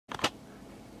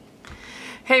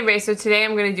Hey everybody, so today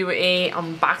I'm going to do a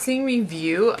unboxing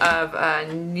review of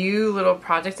a new little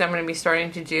project I'm going to be starting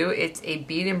to do. It's a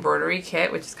bead embroidery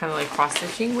kit, which is kind of like cross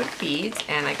stitching with beads,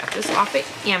 and I got this off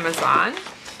of Amazon.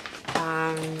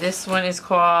 This one is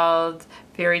called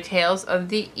Fairy Tales of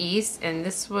the East, and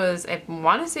this was, I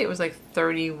want to say it was like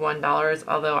 $31,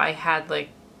 although I had like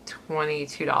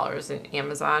 $22 in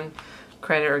Amazon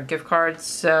credit or gift cards,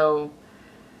 so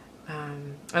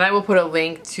and I will put a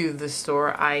link to the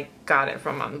store I got it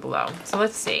from on below. So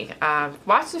let's see. I've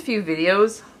watched a few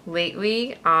videos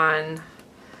lately on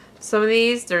some of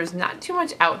these. There's not too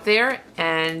much out there,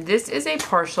 and this is a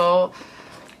partial.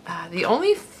 The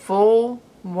only full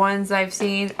ones I've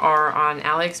seen are on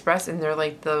AliExpress, and they're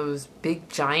like those big,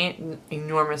 giant,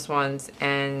 enormous ones,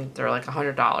 and they're like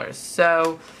 $100.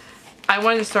 So I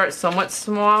wanted to start somewhat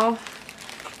small.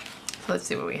 Let's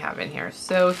see what we have in here.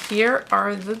 So here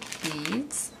are the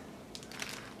beads,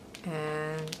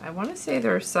 and I want to say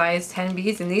they're size 10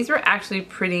 beads, and these are actually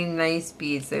pretty nice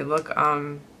beads. They look,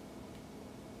 I've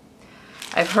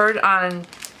heard on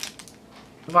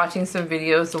watching some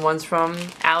videos, the ones from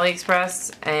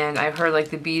AliExpress, and I've heard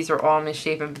like the beads are all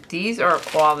misshapen, but these are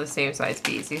all the same size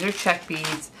beads. These are check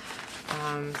beads.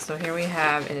 So here we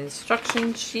have an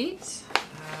instruction sheet.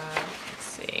 Let's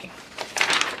see.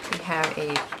 We have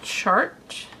a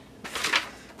chart.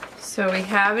 So we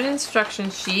have an instruction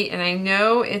sheet, and I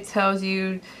know it tells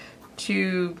you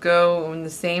to go in the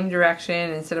same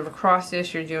direction. Instead of a cross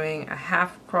stitch, you're doing a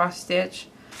half cross stitch.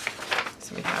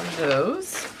 So we have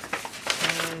those.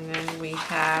 And then we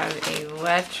have a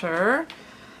letter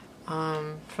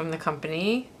from the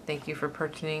company. Thank you for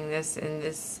purchasing this. And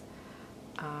this,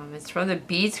 it's from the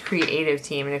Beads Creative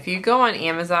team. And if you go on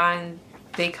Amazon,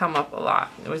 they come up a lot.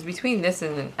 It was between this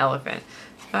and an elephant.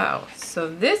 Oh,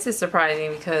 so this is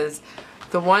surprising because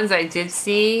the ones I did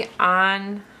see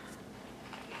on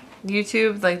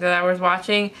YouTube, like that I was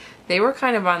watching, they were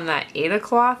kind of on that Aida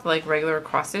cloth, like regular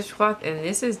cross stitch cloth, and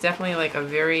this is definitely like a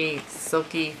very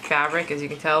silky fabric. As you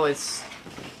can tell, it's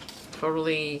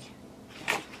totally,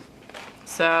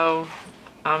 so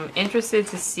I'm interested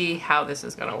to see how this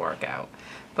is going to work out.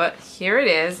 But here it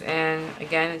is, and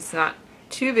again, it's not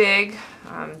too big,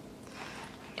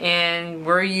 and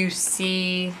where you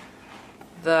see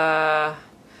the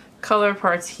color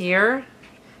parts here,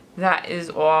 that is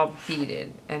all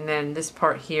beaded, and then this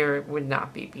part here would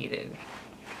not be beaded.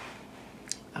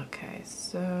 Okay,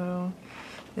 so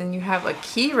then you have a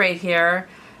key right here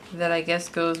that I guess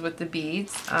goes with the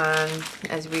beads.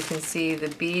 As we can see, the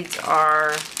beads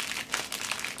are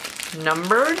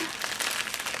numbered,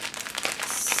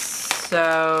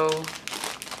 so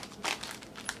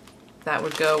that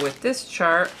would go with this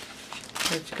chart,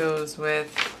 which goes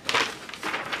with,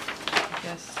 I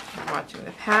guess, watching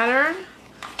the pattern.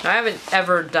 Now, I haven't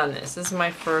ever done this. This is my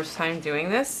first time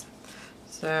doing this,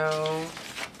 so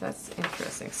that's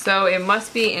interesting. So it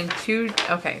must be in two,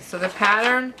 okay, so the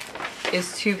pattern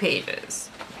is 2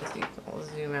 pages. I'll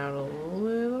zoom out a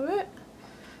little bit.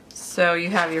 So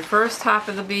you have your first top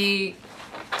of the bead,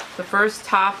 the first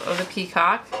top of the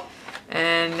peacock,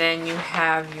 and then you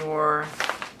have your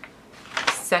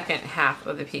second half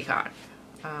of the peacock,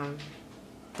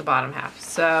 the bottom half.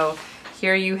 So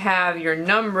here you have your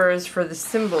numbers for the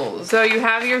symbols. So you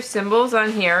have your symbols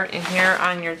on here, and here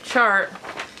on your chart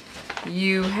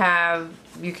you can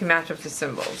match up the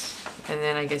symbols, and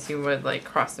then I guess you would like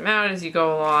cross them out as you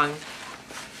go along,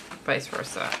 vice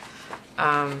versa.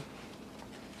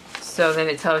 So then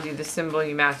it tells you the symbol,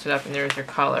 you match it up, and there's your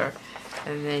color,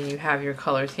 and then you have your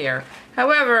colors here.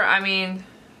 However, I mean,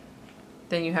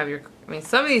 then you have your, I mean,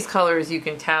 some of these colors you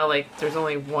can tell, like there's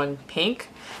only one pink,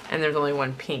 and there's only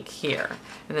one pink here,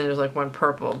 and then there's like one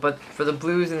purple. But for the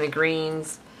blues and the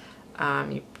greens,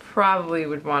 you probably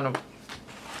would want to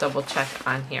double check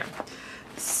on here.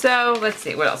 So let's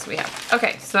see, what else we have?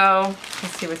 Okay, so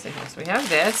let's see what's in here. So we have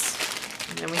this,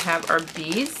 and then we have our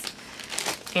beads,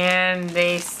 and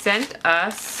they sent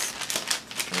us,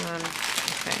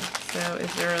 okay, so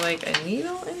is there like a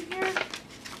needle in here?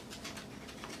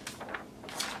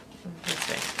 Let's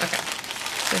see. Okay,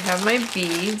 so I have my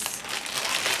beads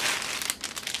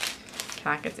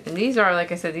packets, and these are,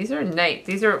 like I said, these are nice.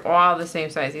 These are all the same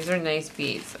size. These are nice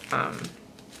beads. And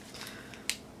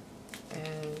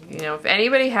you know, if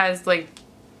anybody has like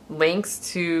links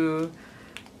to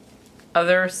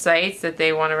other sites that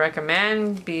they want to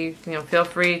recommend, feel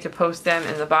free to post them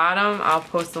in the bottom. I'll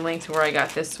post the link to where I got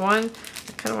this one.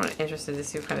 I kind of interested to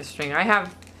see what kind of string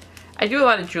I do a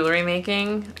lot of jewelry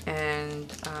making,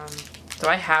 and so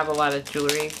I have a lot of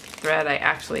jewelry thread. I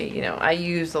actually, I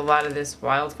use a lot of this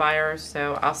Wildfire,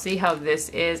 so I'll see how this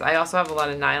is. I also have a lot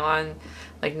of nylon,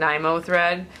 like Nymo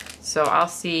thread, So I'll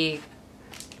see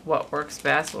what works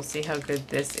best. We'll see how good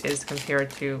this is compared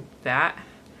to that.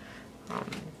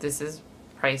 This is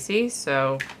pricey,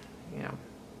 so, you know.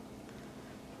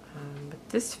 But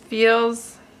this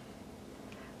feels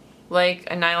like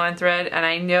a nylon thread, and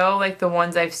I know like the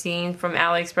ones I've seen from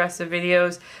AliExpress, the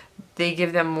videos, they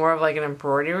give them more of like an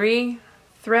embroidery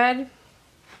thread.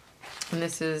 And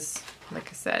this is, like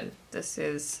I said, this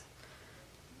is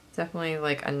definitely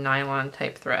like a nylon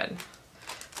type thread.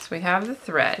 So we have the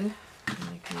thread.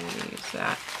 I can use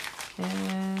that.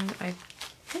 And I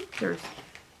think there's,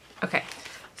 okay.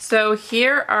 So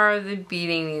here are the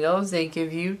beading needles. They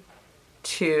give you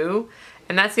 2.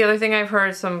 And that's the other thing I've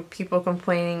heard some people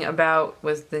complaining about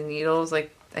was the needles.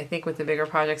 Like, I think with the bigger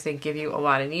projects, they give you a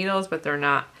lot of needles, but they're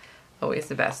not always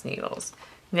the best needles.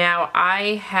 Now,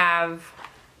 I have,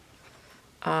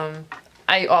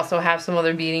 I also have some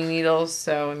other beading needles,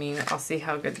 so, I mean, I'll see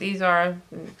how good these are.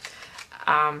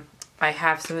 I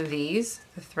have some of these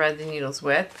to thread the needles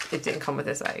with. It didn't come with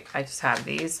this, I just have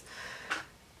these.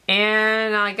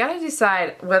 And I gotta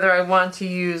decide whether I want to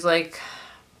use, like,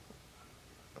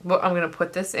 what I'm gonna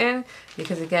put this in,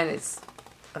 because again, it's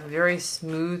a very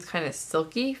smooth, kind of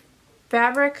silky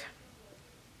fabric.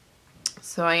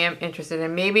 So I am interested,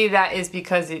 and maybe that is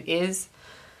because it is,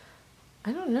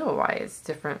 I don't know why it's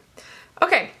different.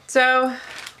 Okay, so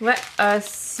let us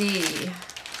see.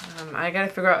 I gotta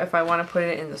figure out if I want to put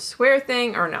it in the square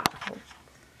thing or not.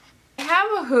 I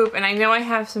have a hoop, and I know I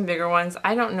have some bigger ones.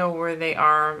 I don't know where they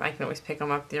are. I can always pick them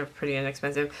up. They're pretty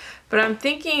inexpensive. But I'm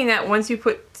thinking that once you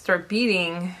start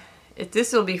beading,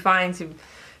 this will be fine to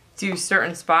do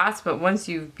certain spots, but once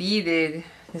you've beaded,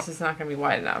 this is not going to be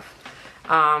wide enough.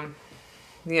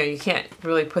 You know, you can't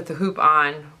really put the hoop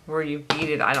on where you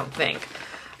beaded, I don't think.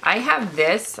 I have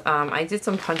this. I did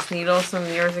some punch needles some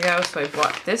years ago, so I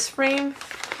bought this frame.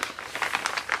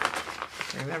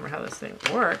 I remember how this thing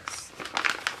works.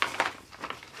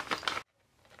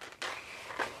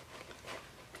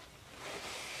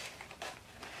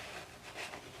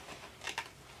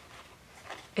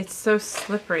 It's so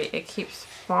slippery, it keeps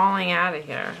falling out of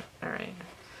here. Alright,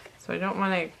 so I don't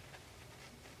want to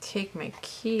take my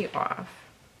key off.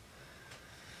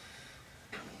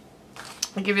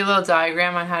 I'll give you a little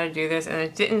diagram on how to do this, and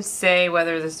it didn't say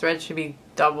whether this thread should be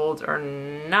doubled or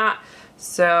not,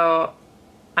 so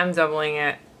I'm doubling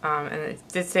it, and it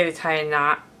did say to tie a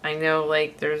knot. I know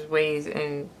like there's ways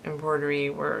in embroidery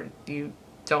where you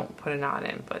don't put a knot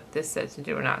in, but this says to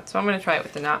do a knot, so I'm going to try it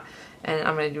with the knot, and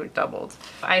I'm going to do it doubled.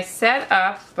 I set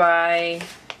up by,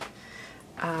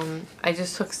 I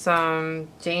just took some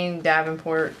Jane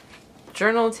Davenport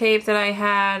journal tape that I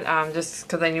had, just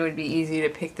because I knew it would be easy to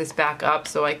pick this back up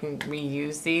so I can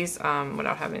reuse these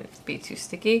without having it be too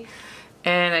sticky.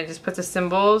 And I just put the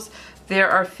symbols. There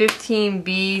are 15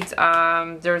 beads.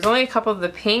 There's only a couple of the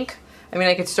pink. I mean,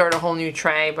 I could start a whole new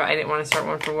tray, but I didn't want to start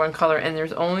one for one color. And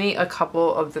there's only a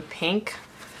couple of the pink.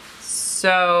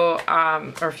 So,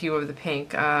 or a few of the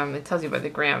pink. It tells you by the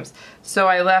grams. So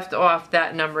I left off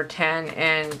that number 10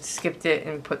 and skipped it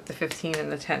and put the 15 in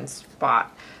the 10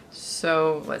 spot.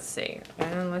 So let's see,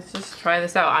 and let's just try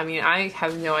this out. I mean, I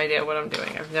have no idea what I'm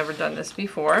doing. I've never done this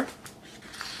before.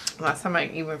 Last time I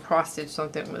even cross-stitched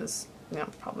something was, you know,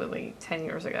 probably 10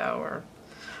 years ago or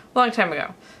a long time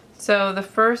ago. So the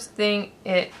first thing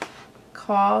it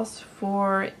calls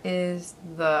for is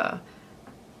the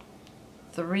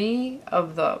 3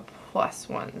 of the plus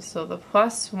ones. So the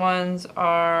plus ones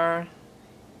are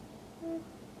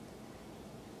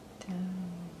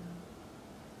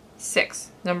 6,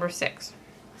 number 6.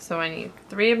 So I need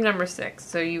 3 of number 6.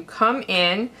 So you come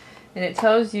in, and it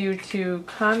tells you to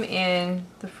come in,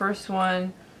 the first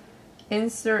one,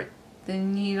 insert the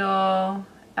needle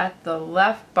at the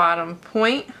left bottom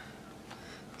point.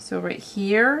 So right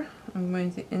here, I'm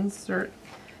going to insert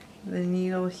the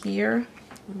needle here.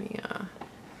 Let me, I'm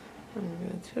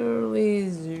going to totally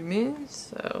zoom in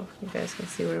so you guys can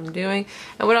see what I'm doing.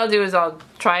 And what I'll do is I'll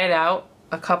try it out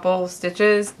a couple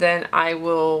stitches, then I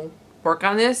will work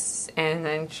on this and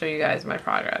then show you guys my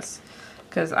progress,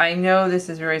 because I know this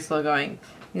is very slow going.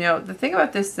 You know, the thing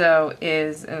about this though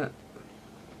is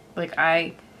like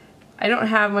I don't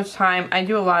have much time. I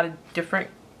do a lot of different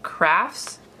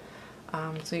crafts,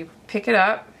 so you pick it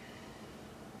up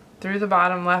through the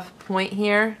bottom left point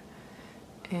here,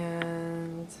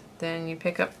 and then you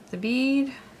pick up the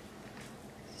bead.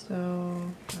 So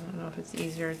I don't know if it's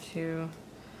easier to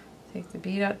take the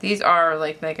bead out. These are,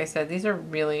 like I said, these are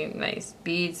really nice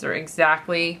beads. They're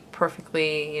exactly,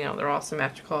 perfectly, you know, they're all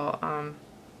symmetrical.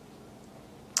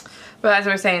 But as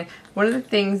I was saying, one of the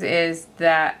things is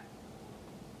that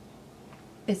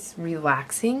it's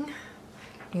relaxing.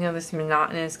 you know, this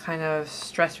monotonous kind of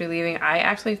stress relieving. I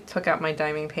actually took out my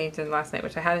diamond painting last night,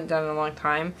 which I hadn't done in a long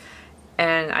time.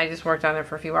 And I just worked on it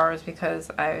for a few hours because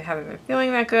I haven't been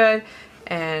feeling that good.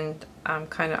 And I'm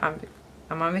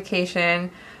on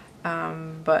vacation.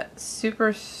 But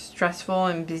super stressful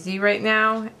and busy right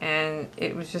now, and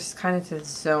it was just kind of to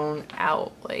zone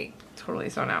out, like totally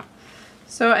zone out.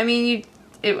 So I mean,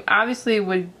 it obviously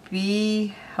would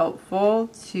be helpful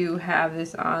to have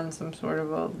this on some sort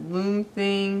of a loom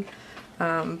thing,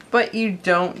 but you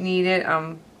don't need it.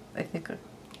 I think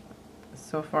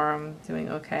so far I'm doing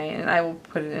okay, and I will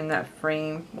put it in that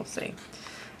frame, we'll see.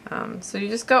 So you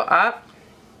just go up,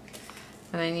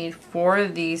 and I need 4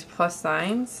 of these plus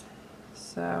signs.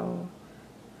 So,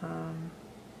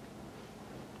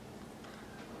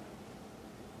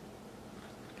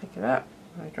 pick it up.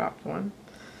 I dropped one.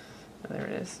 Oh, there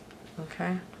it is.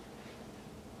 Okay.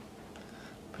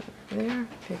 Put it there.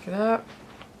 Pick it up.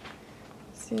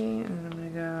 See, and then I'm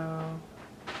going to go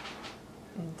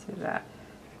into that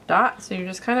dot. So you're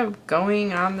just kind of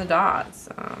going on the dots.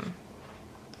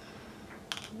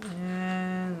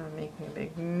 And I'm making a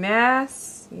big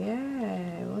mess.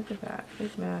 Yay, look at that.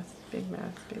 Big mess, big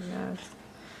mess, big mess.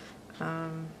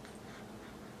 And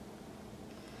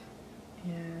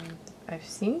I've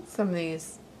seen some of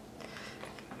these.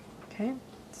 Okay,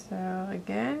 so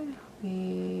again,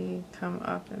 we come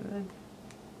up in the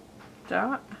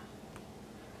dot.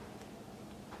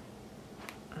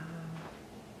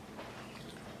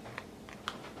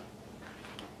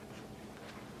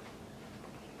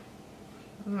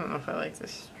 I don't know if I like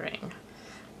this string.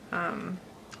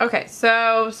 Okay,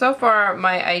 so far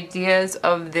my ideas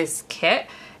of this kit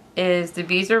is the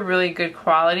beads are really good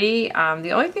quality.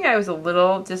 The only thing I was a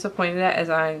little disappointed at is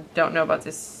I don't know about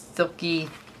this silky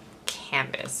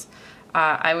canvas.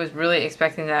 I was really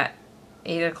expecting that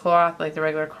Aida cloth, like the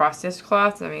regular cross stitch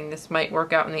cloth. I mean, this might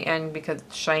work out in the end because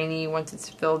it's shiny once it's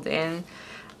filled in.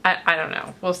 I don't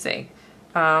know. We'll see.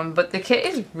 But the kit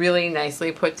is really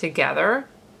nicely put together.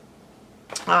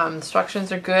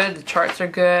 Instructions are good. The charts are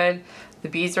good. The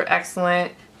beads are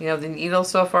excellent. You know, the needle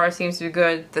so far seems to be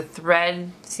good. The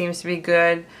thread seems to be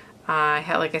good.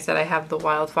 Like I said, I have the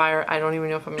wildfire. I don't even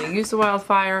know if I'm going to use the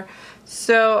wildfire.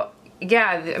 So,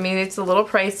 yeah, I mean, it's a little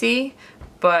pricey,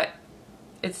 but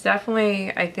it's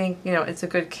definitely, I think, you know, it's a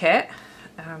good kit.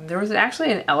 There was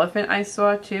actually an elephant I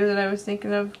saw, too, that I was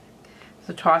thinking of. It's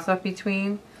a toss-up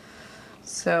between.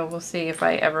 So, we'll see if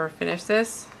I ever finish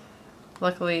this.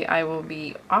 Luckily, I will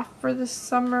be off for the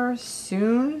summer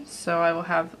soon, so I will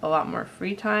have a lot more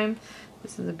free time.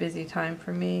 This is a busy time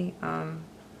for me.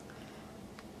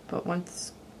 But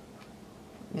once,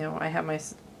 you know, I have my,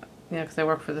 you know, because I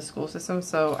work for the school system,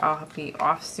 so I'll be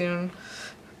off soon.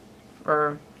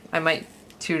 Or I might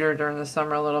tutor during the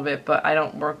summer a little bit, but I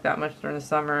don't work that much during the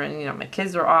summer, and, you know, my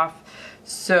kids are off,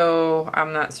 so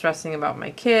I'm not stressing about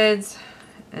my kids,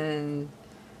 and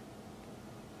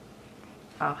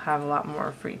I'll have a lot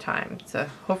more free time to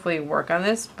hopefully work on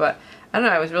this. But I don't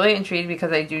know, I was really intrigued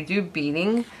because I do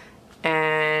beading,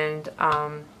 and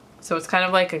so it's kind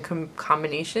of like a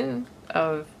combination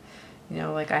of, you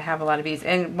know, like I have a lot of beads.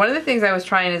 And one of the things I was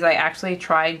trying is I actually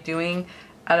tried doing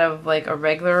out of like a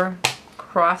regular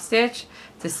cross stitch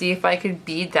to see if I could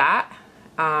bead that,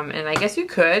 and I guess you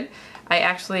could. I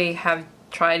actually have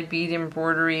tried bead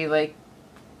embroidery, like,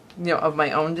 you know, of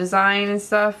my own design and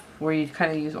stuff, where you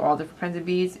kind of use all different kinds of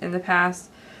beads in the past.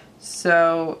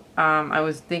 So I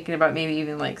was thinking about maybe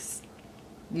even like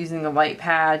using a light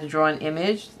pad to draw an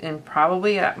image, and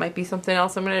probably that might be something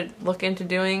else I'm going to look into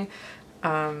doing.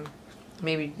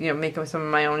 Maybe, you know, make some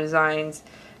of my own designs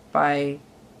by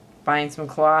buying some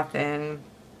cloth, and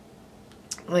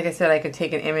like I said, I could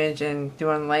take an image and do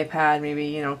it on the light pad, maybe,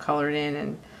 you know, color it in,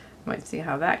 and might see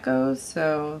how that goes.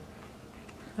 So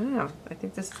I don't know, I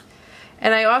think this,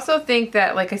 and I also think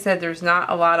that, like I said, there's not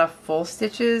a lot of full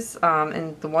stitches,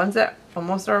 and the ones that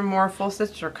almost are more full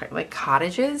stitches are like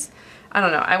cottages. I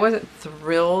don't know, I wasn't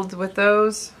thrilled with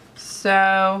those.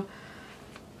 So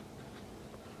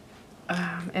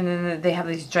and then they have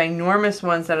these ginormous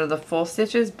ones that are the full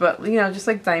stitches, but, you know, just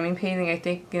like diamond painting, I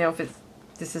think, you know, if it's,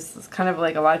 this is kind of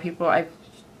like a lot of people,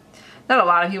 not a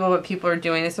lot of people, but people are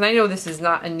doing this, and I know this is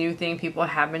not a new thing, people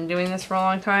have been doing this for a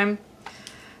long time,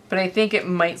 but I think it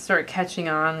might start catching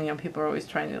on. You know, people are always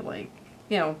trying to, like,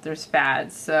 you know, there's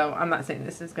fads, so I'm not saying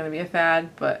this is going to be a fad,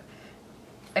 but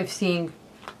I've seen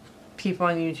people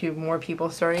on YouTube, more people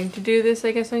starting to do this,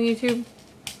 I guess, on YouTube,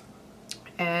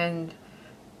 and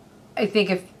I think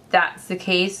if that's the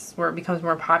case, where it becomes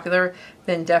more popular,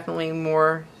 then definitely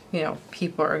more, you know,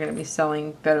 people are going to be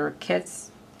selling better kits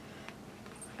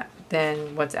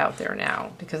than what's out there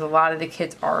now, because a lot of the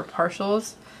kits are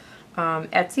partials.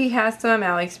 Etsy has some,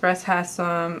 AliExpress has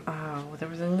some. Oh, there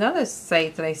was another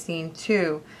site that I seen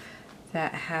too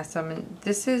that has some. And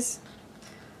this is,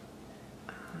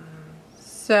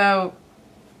 so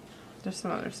there's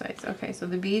some other sites. Okay, so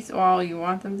the beads all, you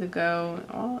want them to go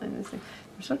all in this thing.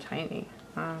 They're so tiny.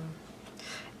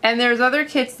 And there's other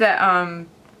kits that,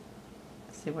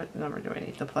 let's see, what number do I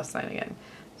need? The plus sign again.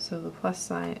 So the plus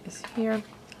sign is here.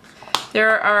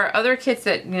 There are other kits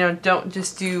that, you know, don't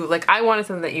just do, like, I wanted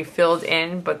something that you filled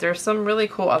in, but there's some really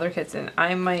cool other kits, and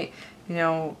I might, you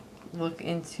know, look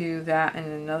into that in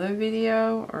another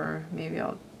video, or maybe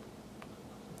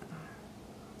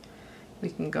we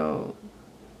can go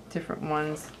different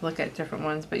ones, look at different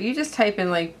ones, but you just type in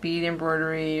like bead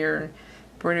embroidery or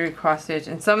embroidery cross stitch,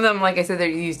 and some of them, like I said,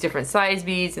 they use different size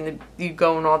beads, and you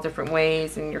go in all different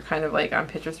ways, and you're kind of like on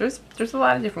pictures. There's a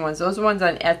lot of different ones. Those ones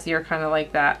on Etsy are kind of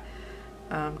like that,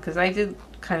 because I did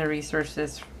kind of research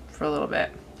this for a little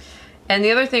bit. And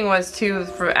the other thing was too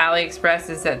for AliExpress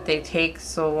is that they take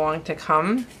so long to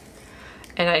come,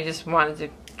 and I just wanted to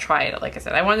try it. Like I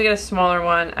said, I wanted to get a smaller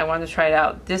one. I wanted to try it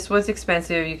out. This was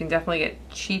expensive. You can definitely get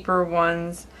cheaper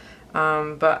ones,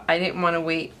 but I didn't want to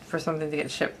wait for something to get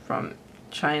shipped from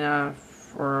China,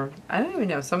 or I don't even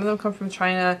know. Some of them come from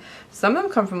China. Some of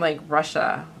them come from like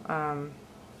Russia. Cause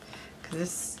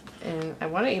this, and I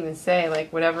want to even say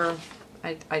like whatever.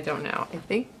 I don't know. I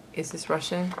think, is this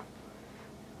Russian?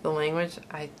 The language?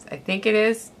 I think it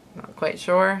is. Not quite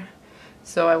sure.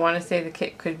 So I want to say the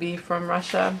kit could be from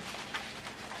Russia.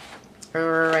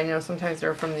 Or I know sometimes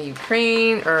they're from the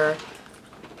Ukraine, or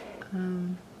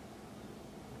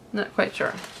not quite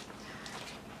sure.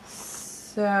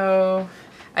 So,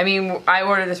 I mean, I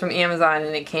ordered this from Amazon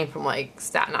and it came from like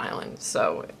Staten Island.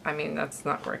 So, I mean, that's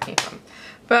not where it came from.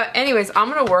 But anyways,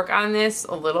 I'm going to work on this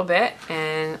a little bit,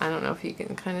 and I don't know if you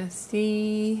can kind of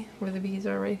see where the beads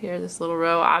are right here, this little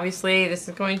row. Obviously, this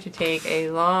is going to take a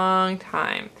long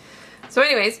time. So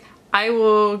anyways, I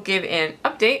will give an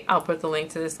update. I'll put the link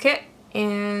to this kit.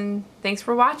 And thanks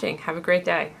for watching. Have a great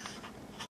day.